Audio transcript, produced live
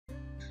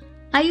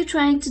Are you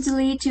trying to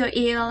delete your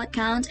AOL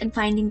account and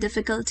finding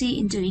difficulty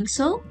in doing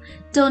so?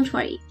 Don't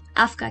worry,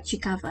 I've got you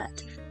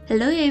covered.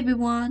 Hello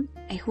everyone,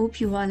 I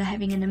hope you all are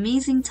having an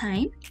amazing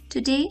time.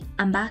 Today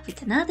I'm back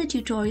with another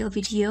tutorial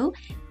video,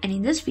 and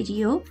in this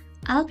video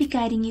I'll be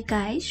guiding you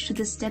guys through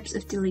the steps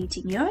of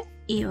deleting your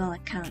AOL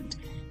account.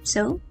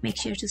 So make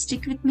sure to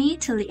stick with me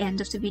till the end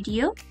of the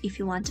video if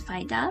you want to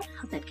find out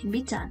how that can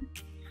be done.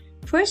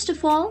 First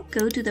of all,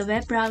 go to the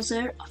web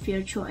browser of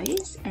your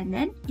choice and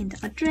then in the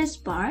address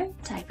bar,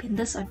 type in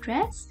this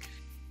address.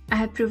 I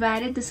have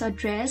provided this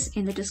address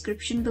in the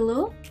description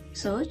below,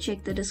 so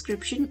check the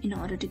description in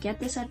order to get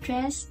this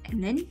address,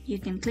 and then you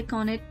can click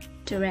on it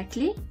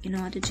directly in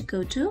order to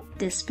go to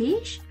this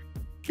page.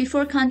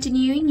 Before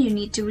continuing, you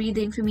need to read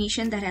the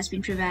information that has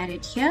been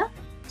provided here.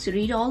 So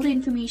read all the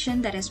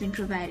information that has been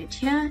provided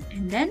here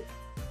and then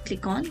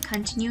click on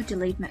Continue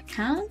Delete My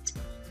Account.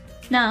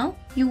 Now,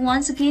 you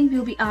once again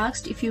will be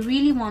asked if you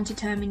really want to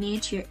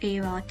terminate your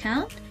AOL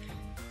account.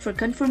 For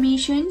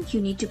confirmation,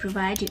 you need to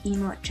provide your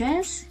email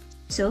address.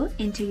 So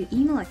enter your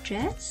email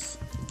address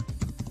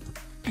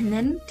and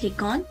then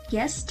click on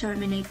Yes,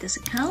 terminate this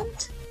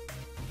account.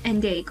 And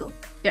there you go.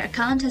 Your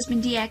account has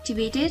been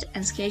deactivated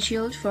and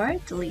scheduled for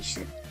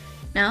deletion.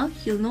 Now,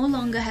 you'll no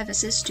longer have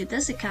access to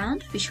this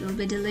account, which will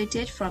be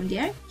deleted from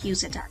their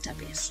user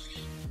database.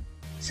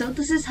 So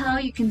this is how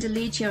you can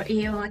delete your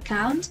AOL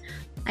account.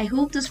 I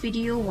hope this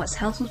video was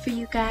helpful for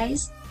you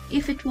guys.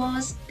 If it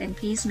was, then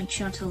please make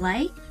sure to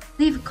like,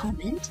 leave a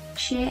comment,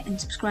 share and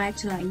subscribe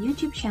to our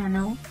YouTube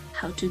channel,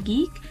 How to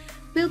Geek.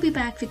 We'll be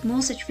back with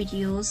more such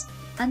videos.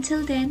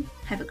 Until then,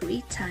 have a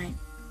great time.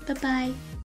 Bye-bye.